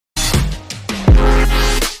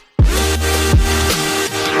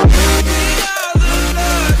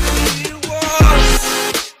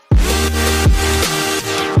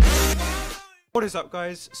What is up,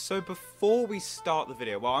 guys? So before we start the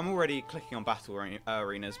video, well, I'm already clicking on battle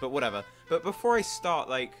arenas, but whatever. But before I start,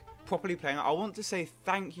 like, properly playing, I want to say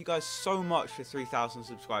thank you guys so much for 3,000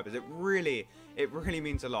 subscribers. It really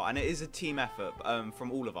means a lot, and it is a team effort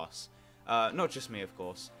from all of us, not just me, of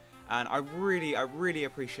course. And I really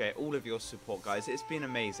appreciate all of your support, guys. It's been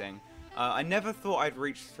amazing. I never thought I'd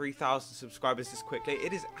reach 3,000 subscribers this quickly.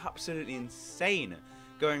 It is absolutely insane.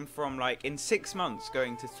 Going from, like, in 6 months,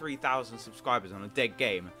 going to 3,000 subscribers on a dead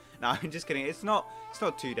game. Now, I'm just kidding. It's not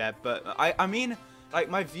too dead, but I mean, like,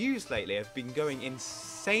 my views lately have been going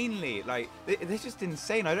insanely. Like, they're just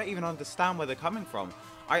insane. I don't even understand where they're coming from.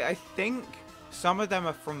 I think some of them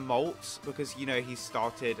are from Maltz, because, you know, he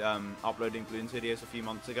started uploading Bloons videos a few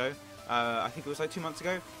months ago. I think it was like 2 months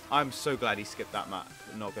ago. I'm so glad he skipped that map,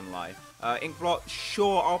 not gonna lie. Inkblot,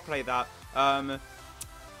 sure, I'll play that.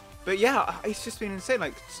 But yeah, it's just been insane.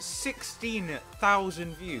 Like,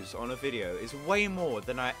 16,000 views on a video is way more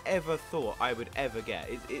than I ever thought I would ever get.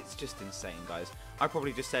 It's just insane, guys. I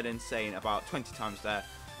probably just said insane about 20 times there.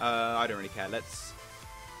 I don't really care. Let's...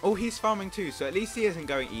 Oh, he's farming too, so at least he isn't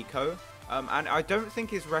going eco. And I don't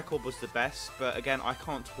think his record was the best, but again, I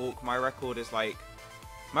can't talk. My record is like...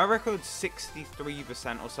 My record's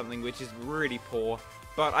 63% or something, which is really poor.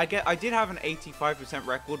 But I did have an 85%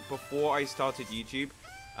 record before I started YouTube.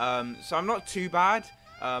 So I'm not too bad.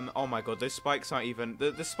 Oh my god, those spikes aren't even...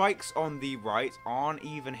 The spikes on the right aren't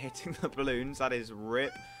even hitting the balloons. That is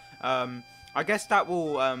rip. I guess that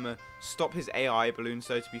will stop his AI balloons,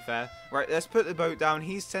 though, to be fair. Right, let's put the boat down.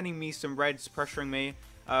 He's sending me some reds, pressuring me.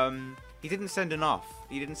 He didn't send enough.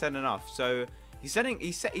 So he's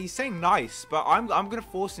saying nice, but I'm gonna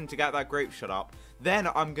force him to get that grape shot up. Then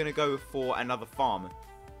I'm gonna go for another farm.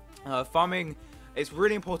 Farming... It's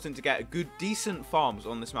really important to get good, decent farms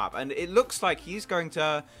on this map. And it looks like he's going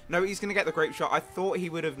to... No, he's going to get the grape shot. I thought he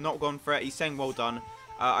would have not gone for it. He's saying well done.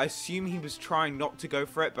 I assume he was trying not to go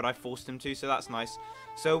for it, but I forced him to, so that's nice.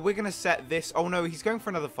 So we're going to set this... Oh, no, he's going for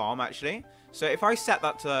another farm, actually. So if I set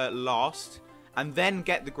that to last and then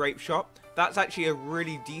get the grape shot, that's actually a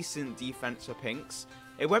really decent defense for pinks.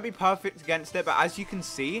 It won't be perfect against it, but as you can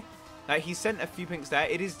see, he sent a few pinks there.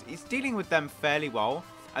 It's dealing with them fairly well.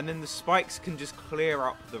 And then the spikes can just clear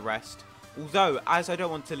up the rest. Although, as I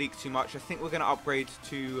don't want to leak too much, I think we're going to upgrade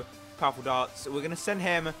to powerful darts. We're going to send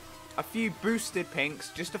him a few boosted pinks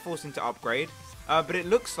just to force him to upgrade. But it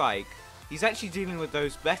looks like he's actually dealing with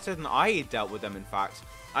those better than I dealt with them, in fact.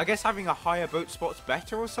 I guess having a higher boat spot's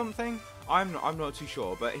better or something? I'm not too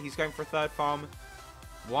sure. But he's going for a third farm.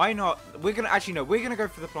 Why not? We're going to... Actually, no. We're going to go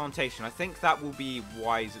for the plantation. I think that will be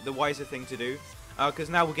the wiser thing to do. Because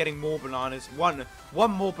now we're getting more bananas. One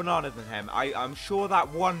more banana than him. I'm sure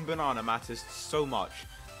that one banana matters so much.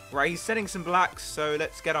 Right, he's sending some blacks, so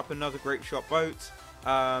let's get up another grape shot boat.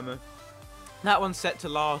 That one's set to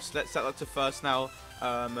last. Let's set that to first now.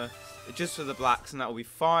 Just for the blacks, and that will be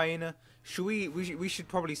fine. We should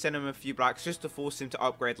probably send him a few blacks just to force him to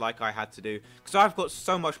upgrade like I had to do. Because I've got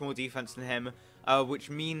so much more defense than him,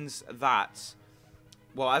 which means that...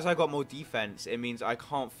 Well, as I got more defense, it means I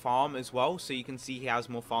can't farm as well. So you can see he has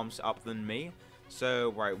more farms up than me.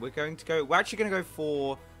 So, right, we're actually going to go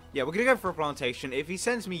for... Yeah, we're going to go for a plantation. If he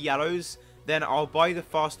sends me yellows, then I'll buy the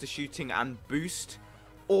faster shooting and boost.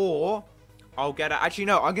 Or, I'll get... Actually,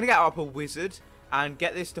 no, I'm going to get up a wizard and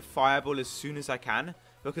get this to fireball as soon as I can.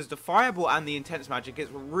 Because the fireball and the intense magic is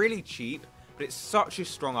really cheap. But it's such a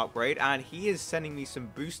strong upgrade. And he is sending me some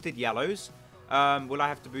boosted yellows. Will I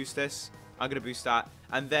have to boost this? I'm going to boost that.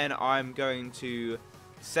 And then I'm going to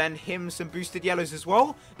send him some boosted yellows as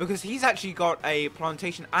well. Because he's actually got a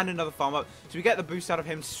plantation and another farm up. So we get the boost out of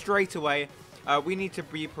him straight away. We need to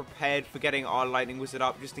be prepared for getting our lightning wizard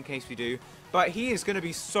up just in case we do. But he is going to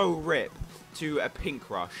be so ripped to a pink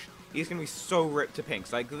rush. He's going to be so ripped to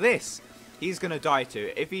pinks. Like this, he's going to die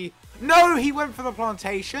to. If he... No, he went for the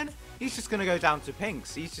plantation. He's just going to go down to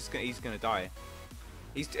pinks. He's going to die.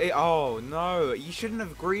 Oh, no. You shouldn't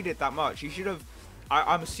have greeded that much. He should have...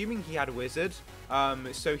 I'm assuming he had a wizard.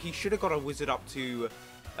 So he should have got a wizard up to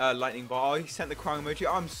lightning bar. Oh, he sent the crying emoji.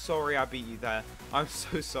 I'm sorry I beat you there. I'm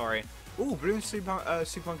so sorry. Ooh, Bloons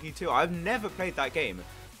Super Monkey 2. I've never played that game.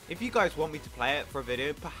 If you guys want me to play it for a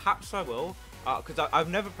video, perhaps I will. Because I've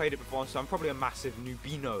never played it before, so I'm probably a massive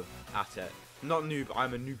noobino at it. Not noob,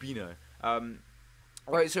 I'm a noobino.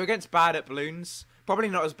 Right, so against bad at Bloons. Probably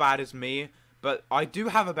not as bad as me. But I do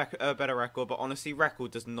have a better record, but honestly,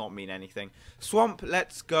 record does not mean anything. Swamp,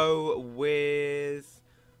 let's go with...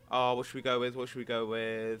 Oh, what should we go with?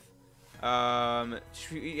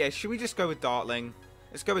 Should we just go with Dartling?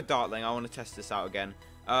 Let's go with Dartling. I want to test this out again.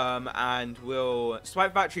 And we'll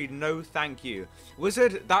Swipe Factory, no thank you.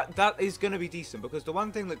 Wizard, that is going to be decent, because the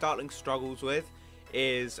one thing that Dartling struggles with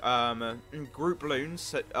is group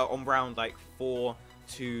Bloons on round like 4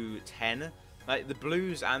 to 10. Like the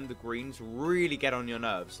blues and the greens really get on your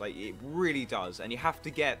nerves, like it really does, and you have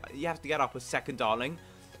to get up a second Dartling.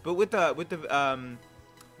 But with the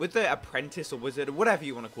apprentice or wizard or whatever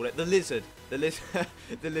you want to call it, the lizard,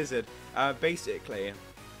 basically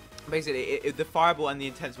the fireball and the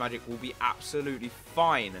intense magic will be absolutely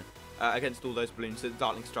fine against all those balloons that the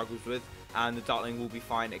Dartling struggles with, and the Dartling will be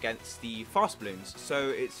fine against the fast balloons. So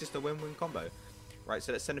it's just a win-win combo. Right,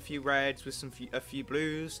 so let's send a few reds with a few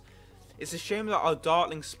blues. It's a shame that our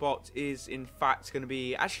Dartling spot is in fact going to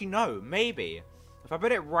be... Actually, no, maybe. If I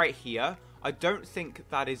put it right here, I don't think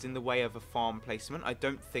that is in the way of a farm placement. I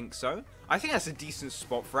don't think so. I think that's a decent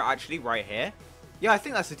spot for it, actually, right here. Yeah, I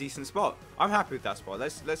think that's a decent spot. I'm happy with that spot.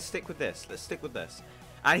 Let's stick with this. Let's stick with this.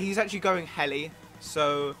 And he's actually going Heli,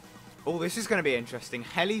 so... Oh, this is going to be interesting.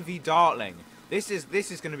 Heli v Dartling. This is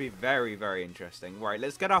going to be very, very interesting. Right,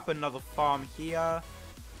 let's get up another farm here.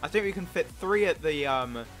 I think we can fit 3 at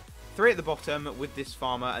the... 3 at the bottom with this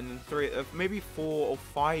farmer, and then 3, maybe 4 or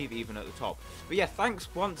 5 even at the top. But yeah, thanks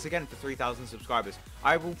once again for 3,000 subscribers.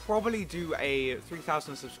 I will probably do a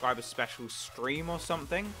 3,000 subscribers special stream or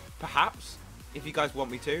something, perhaps, if you guys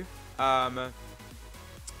want me to. But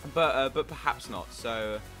perhaps not.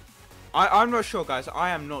 So I'm not sure, guys.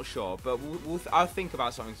 I am not sure, but I'll think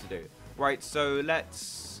about something to do. Right, so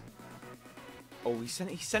let's... Oh, he's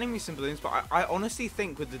sending me some balloons, but I honestly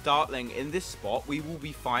think with the Dartling in this spot, we will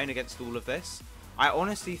be fine against all of this. I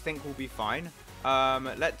honestly think we'll be fine.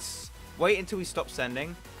 Let's wait until we stop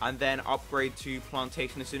sending, and then upgrade to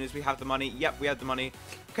Plantation as soon as we have the money. Yep, we have the money.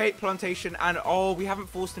 Okay, Plantation, and oh, we haven't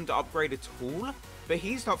forced him to upgrade at all, but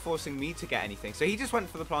he's not forcing me to get anything. So he just went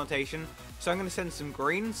for the Plantation, so I'm going to send some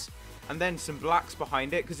greens, and then some blacks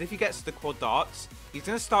behind it, because if he gets the quad darts, he's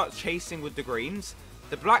going to start chasing with the greens.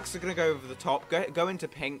 The blacks are going to go over the top, go into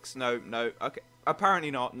pinks. No, okay.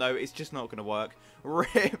 Apparently not. No, it's just not going to work.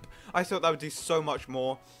 RIP. I thought that would do so much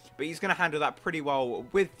more. But he's going to handle that pretty well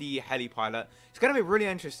with the Heli Pilot. It's going to be really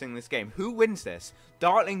interesting, this game. Who wins this?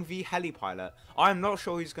 Dartling v Heli Pilot. I'm not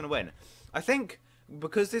sure who's going to win. I think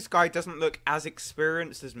because this guy doesn't look as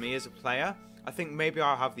experienced as me as a player, I think maybe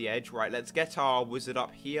I'll have the edge. Right, let's get our wizard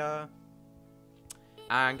up here.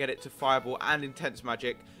 And get it to Fireball and Intense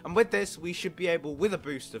Magic. And with this, we should be able, with a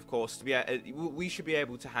boost, of course, to be we should be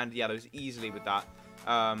able to hand yellows easily with that.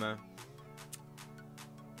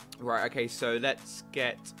 Right, okay, so let's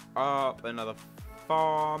get up another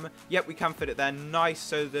farm. Yep, we can fit it there. Nice,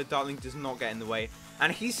 so the Dartling does not get in the way.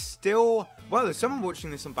 And he's still... Well, there's someone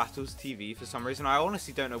watching this on Battles TV for some reason. I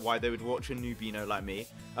honestly don't know why they would watch a newbino like me.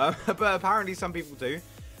 But apparently some people do.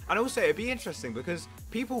 And also, it'd be interesting because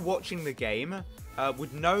people watching the game...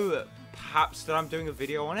 would know perhaps that I'm doing a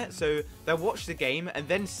video on it, so they'll watch the game and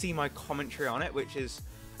then see my commentary on it, which is,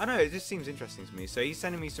 I don't know, it just seems interesting to me. So he's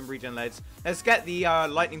sending me some regen leads. Let's get the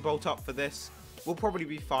lightning bolt up for this. We'll probably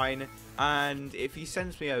be fine, and if he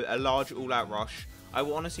sends me a large all-out rush, I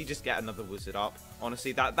will honestly just get another wizard up.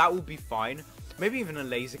 Honestly, that will be fine. Maybe even a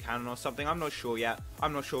laser cannon or something. I'm not sure yet.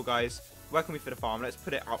 I'm not sure, guys. Where can we fit a farm? Let's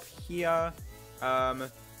put it up here.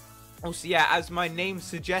 Also, yeah, as my name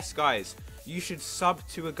suggests, guys, you should sub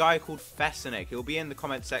to a guy called Fesenic. He'll be in the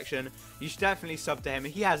comment section. You should definitely sub to him.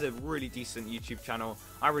 He has a really decent YouTube channel.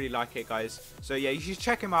 I really like it, guys. So yeah, you should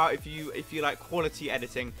check him out if you like quality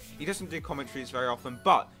editing. He doesn't do commentaries very often,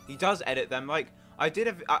 but he does edit them. Like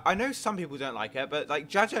I know some people don't like it, but like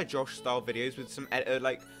Jaja Josh style videos with some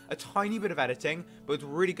like a tiny bit of editing, but with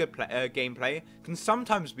really good gameplay can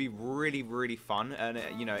sometimes be really fun and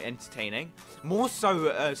you know, entertaining. More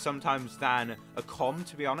so sometimes than a com,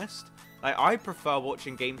 to be honest. Like, I prefer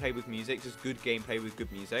watching gameplay with music, just good gameplay with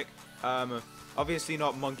good music. Obviously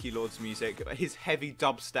not Monkey Lord's music, his heavy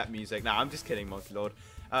dubstep music. Nah, I'm just kidding, Monkey Lord.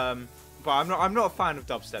 But I'm not a fan of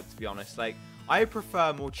dubstep, to be honest. Like, I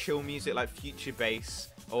prefer more chill music like future bass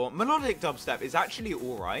or melodic dubstep is actually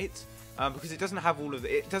alright. Because it doesn't have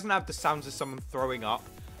it doesn't have the sounds of someone throwing up.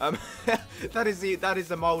 That is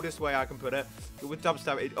the mildest way I can put it. But with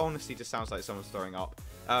dubstep, it honestly just sounds like someone's throwing up.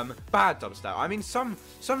 Bad dubstep. I mean, some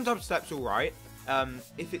dubstep's alright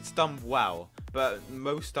if it's done well, but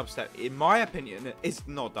most dubstep, in my opinion, is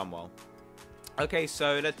not done well. Okay,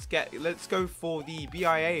 so let's go for the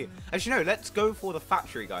BIA. Actually, no, let's go for the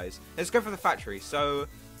factory, guys. Let's go for the factory. So,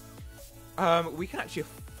 we can actually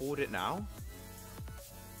afford it now.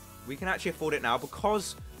 We can actually afford it now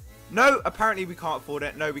because no, apparently we can't afford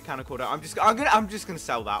it. No, we can't afford it. I'm just gonna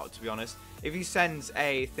sell that, to be honest. If he sends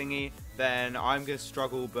a thingy, then I'm going to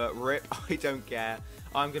struggle, but rip, I don't care.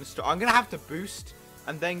 I'm going to have to boost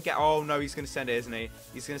and then get... Oh, no, he's going to send it, isn't he?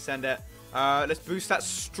 He's going to send it. Let's boost that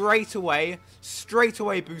straight away. Straight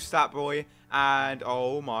away boost that boy. And,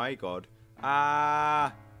 oh, my God.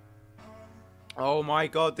 Oh, my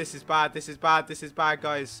God, this is bad. This is bad. This is bad,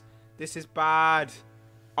 guys. This is bad.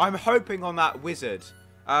 I'm hoping on that wizard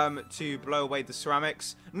to blow away the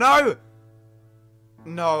ceramics. No!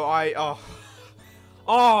 No,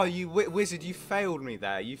 Oh, you wizard, you failed me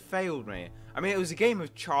there. You failed me. I mean, it was a game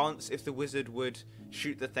of chance if the wizard would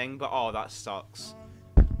shoot the thing, but oh, that sucks.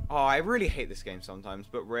 Oh, I really hate this game sometimes,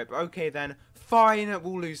 but rip. Okay, then. Fine,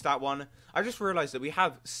 we'll lose that one. I just realized that we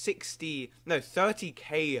have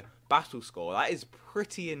 30k battle score. That is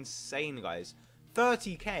pretty insane, guys.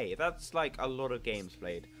 30k. That's like a lot of games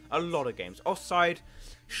played. A lot of games. Offside.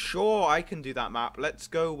 Sure, I can do that map. Let's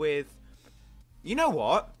go with... You know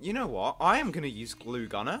what? You know what? I am going to use Glue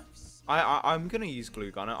Gunner. I'm going to use Glue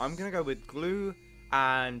Gunner. I'm going to go with Glue,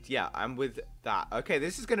 and yeah, I'm with that. Okay,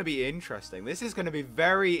 this is going to be interesting. This is going to be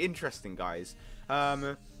very interesting, guys.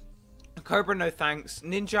 Cobra, no thanks.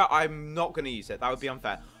 Ninja, I'm not going to use it. That would be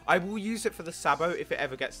unfair. I will use it for the Sabo if it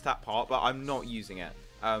ever gets to that part, but I'm not using it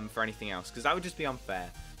for anything else, because that would just be unfair.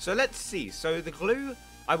 So let's see. So the Glue,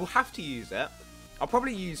 I will have to use it. I'll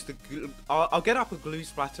probably use the glue. I'll get up a glue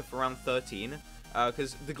splatter for round 13,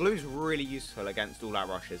 because the glue is really useful against all our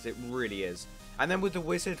rushes. It really is. And then with the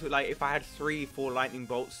wizard, like if I had 3-4 lightning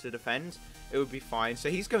bolts to defend, it would be fine.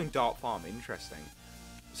 So he's going Dark Farm. Interesting.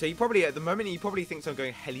 So he probably, at the moment, he probably thinks I'm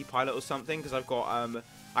going Heli Pilot or something, because I've got,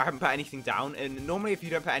 I haven't put anything down. And normally if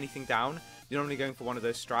you don't put anything down, you're normally going for one of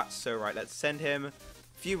those strats. So right, let's send him a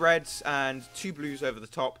few reds and 2 blues over the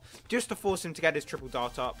top, just to force him to get his triple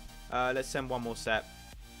dart up. Let's send one more set.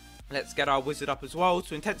 Let's get our wizard up as well.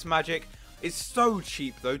 So Intense Magic is so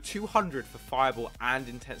cheap though. 200 for Fireball and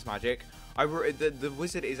Intense Magic. The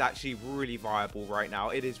wizard is actually really viable right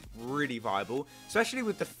now. It is really viable, especially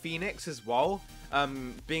with the Phoenix as well.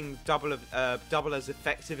 Being double as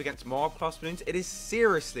effective against Moab class balloons. It is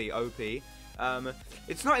seriously OP.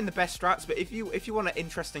 It's not in the best strats, but if you want an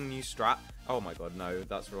interesting new strat, oh my god, no,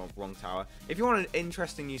 that's wrong tower. If you want an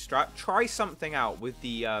interesting new strat, try something out with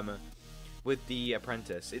the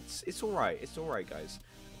apprentice. It's alright. It's alright, guys.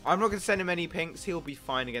 I'm not gonna send him any pinks. He'll be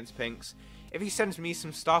fine against pinks. If he sends me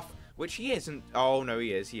some stuff, which he isn't. Oh no,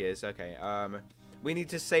 he is. He is. Okay. We need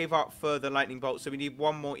to save up for the lightning bolt, so we need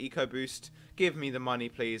one more eco boost. Give me the money,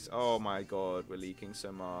 please. Oh my god, we're leaking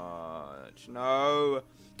so much. No.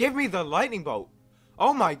 Give me the lightning bolt.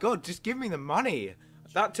 Oh my god, just give me the money.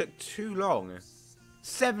 That took too long.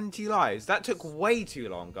 70 lives. That took way too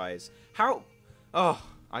long, guys. How? Oh,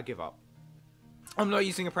 I give up. I'm not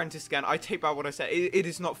using Apprentice again. I take back what I said. It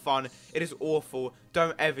is not fun. It is awful.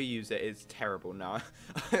 Don't ever use it. It's terrible now.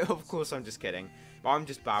 Of course, I'm just kidding. But I'm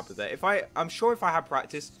just bad with it. I'm sure if I had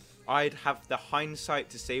practice, I'd have the hindsight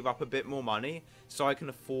to save up a bit more money so I can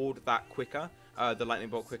afford that quicker. The lightning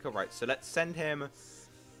bolt quicker. Right, so let's send him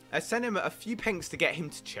a few pinks to get him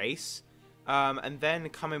to chase. And then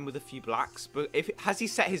come in with a few blacks. But has he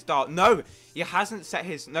set his dart? No, he hasn't set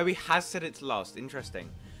his... No, he has set it to last. Interesting.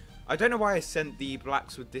 I don't know why I sent the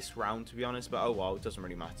blacks with this round, to be honest, but oh well, it doesn't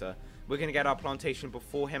really matter. We're going to get our plantation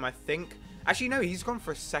before him, I think. Actually, no, he's gone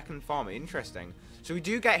for a second farm. Interesting. So we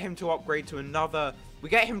do get him to upgrade to another... We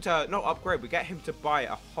get him to... Not upgrade, we get him to buy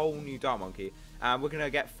a whole new Dart Monkey. And we're going to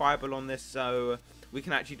get Fireball on this, so we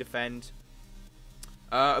can actually defend.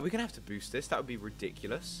 Are we going to have to boost this? That would be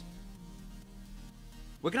ridiculous.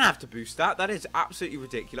 We're going to have to boost that. That is absolutely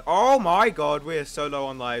ridiculous. Oh my god, we are so low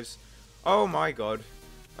on lives. Oh my god.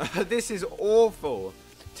 This is awful.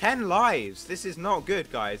 10 lives. This is not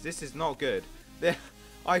good, guys. This is not good.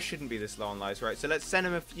 I shouldn't be this low on lives. Right, so let's send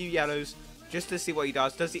him a few yellows just to see what he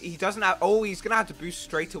does. He doesn't have... Oh, he's going to have to boost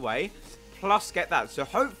straight away. Plus get that. So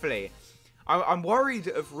hopefully... I'm worried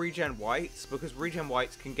of regen whites because regen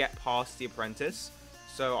whites can get past the apprentice.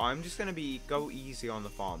 So I'm just going to go easy on the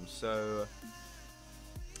farm. So...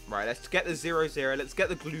 Right, let's get the 0-0. Let's get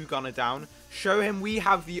the glue gunner down. Show him we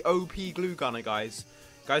have the OP glue gunner, guys.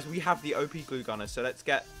 Guys, we have the OP glue gunner. So let's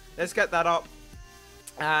get that up.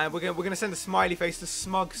 And we're gonna send a smiley face, the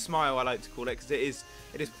smug smile I like to call it, because it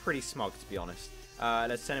is pretty smug, to be honest.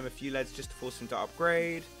 Let's send him a few leads just to force him to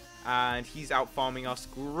upgrade. And he's out farming us.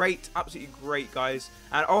 Great, absolutely great, guys.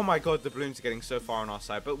 And oh my god, the balloons are getting so far on our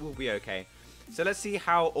side, but we'll be okay. So let's see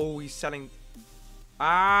how... Oh, he's selling...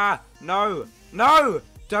 Ah, no, no!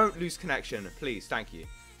 Don't lose connection, please. Thank you.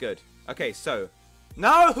 Good. Okay, so...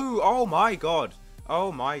 No! Oh my god.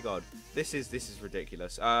 Oh my god. This is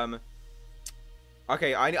ridiculous.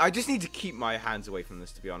 Okay, I just need to keep my hands away from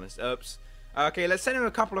this, to be honest. Oops. Okay, let's send him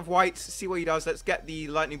a couple of whites, see what he does. Let's get the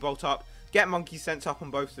lightning bolt up, get monkey sense up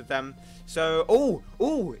on both of them. So,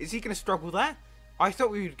 oh, is he going to struggle there? I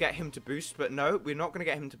thought we would get him to boost, but no, we're not going to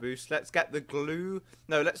get him to boost. Let's get the glue.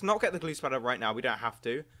 No, let's not get the glue spreader right now. We don't have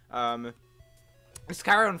to. Let's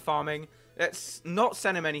carry on farming. Let's not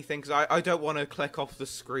send him anything, because I don't want to click off the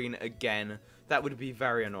screen again. That would be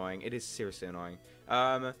very annoying. It is seriously annoying.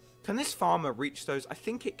 Can this farmer reach those? I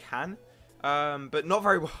think it can. But not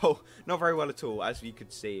very well. Not very well at all, as you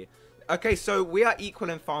could see. Okay, so we are equal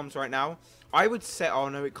in farms right now. I would say... Oh,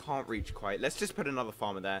 no, it can't reach quite. Let's just put another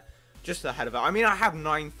farmer there. Just ahead of it. I mean, I have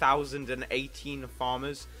 9,018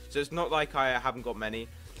 farmers. So it's not like I haven't got many.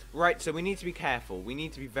 Right, so we need to be careful. We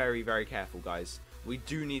need to be very, very careful, guys. We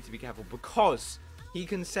do need to be careful. Because he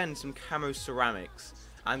can send some camo ceramics.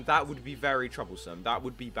 And that would be very troublesome. That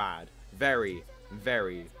would be bad. Very,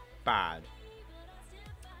 very bad.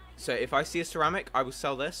 So if I see a ceramic, I will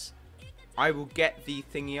sell this. I will get the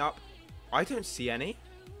thingy up. I don't see any.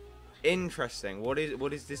 Interesting. What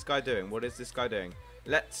is this guy doing? What is this guy doing?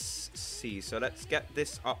 Let's see. So let's get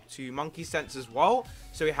this up to monkey sense as well.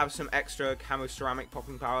 So we have some extra camo ceramic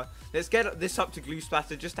popping power. Let's get this up to glue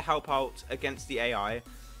splatter just to help out against the AI.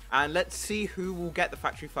 And let's see who will get the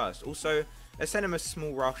factory first. Also, let's send him a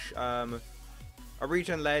small rush. A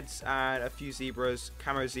regen leads and a few zebras,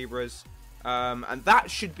 camo zebras. And that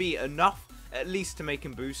should be enough at least to make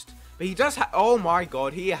him boost. But he does have... Oh my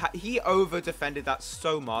god, he over defended that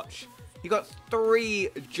so much. He got 3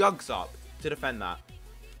 jugs up to defend that.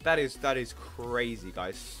 That is crazy,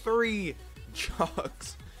 guys. 3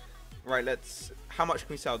 jugs. Right, let's... How much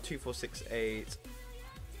can we sell? 2, 4, 6, 8.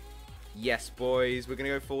 Yes, boys. We're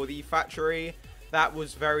going to go for the factory. That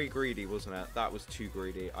was very greedy, wasn't it? That was too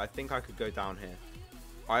greedy. I think I could go down here.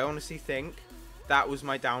 I honestly think that was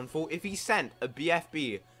my downfall. If he sent a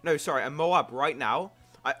BFB... No, sorry, a Moab right now,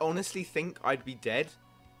 I honestly think I'd be dead.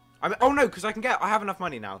 I mean, oh, no, because I have enough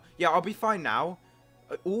money now. Yeah, I'll be fine now.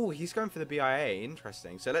 Oh, he's going for the BIA.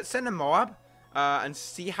 Interesting. So let's send a Moab and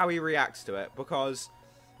see how he reacts to it. Because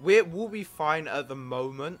we'll be fine at the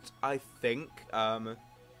moment, I think.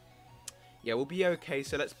 Yeah, we'll be okay.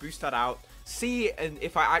 So let's boost that out. See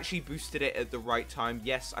if I actually boosted it at the right time.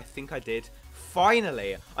 Yes, I think I did.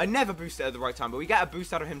 Finally. I never boosted it at the right time, but we get a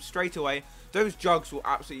boost out of him straight away. Those jugs will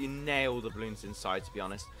absolutely nail the balloons inside, to be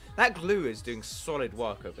honest. That glue is doing solid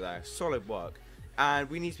work over there. Solid work. And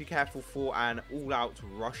we need to be careful for an all-out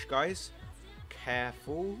rush, guys.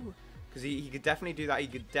 Careful. Because he could definitely do that. He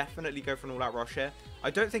could definitely go for an all-out rush here. I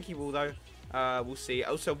don't think he will, though. We'll see.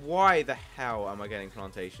 Also, why the hell am I getting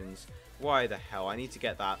plantations? Why the hell? I need to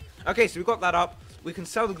get that. Okay, so we've got that up. We can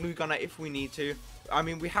sell the glue gunner if we need to. I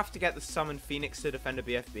mean, we have to get the summon Phoenix to defend a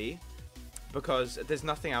BFB. Because there's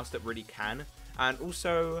nothing else that really can. And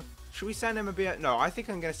also, should we send him a BFB? No, I think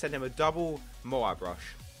I'm going to send him a double Moab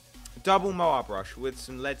rush. Double Moab rush with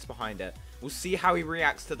some leads behind it. We'll see how he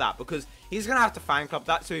reacts to that. Because he's going to have to fan club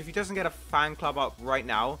that. So if he doesn't get a fan club up right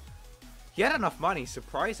now, he had enough money.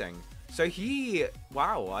 Surprising. So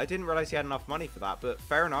wow, I didn't realize he had enough money for that, but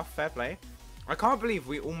fair enough, fair play. I can't believe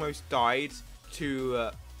we almost died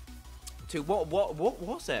to what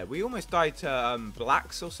was it? We almost died to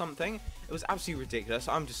blacks or something. It was absolutely ridiculous.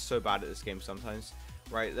 I'm just so bad at this game sometimes.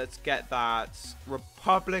 Right, let's get that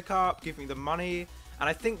Republic up, give me the money, and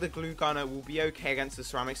I think the glue gunner will be okay against the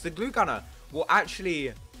ceramics. The glue gunner will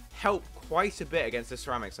actually help quite a bit against the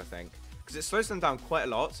ceramics, I think. Because it slows them down quite a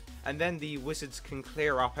lot, and then the wizards can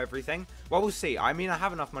clear up everything. Well, we'll see. I mean, I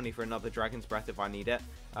have enough money for another Dragon's Breath if I need it.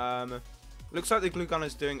 Looks like the glue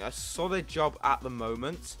gunner's doing a solid job at the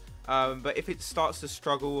moment. But if it starts to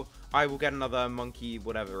struggle, I will get another monkey,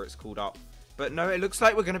 whatever it's called, up. But no, it looks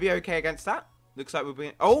like we're going to be okay against that. Looks like we're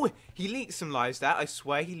being... Oh, he leaked some lives there. I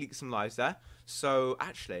swear he leaked some lives there. So,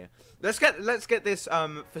 actually, let's get this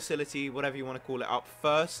facility, whatever you want to call it, up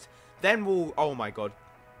first. Then we'll... Oh, my God.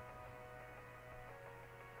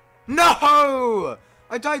 No!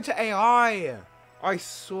 I died to AI. I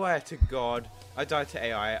swear to God, I died to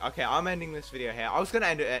AI. Okay, I'm ending this video here. I was going to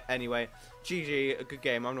end it anyway. GG, a good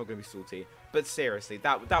game. I'm not going to be salty. But seriously,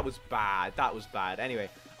 that was bad. That was bad. Anyway,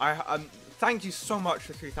 thank you so much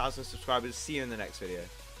for 3,000 subscribers. See you in the next video.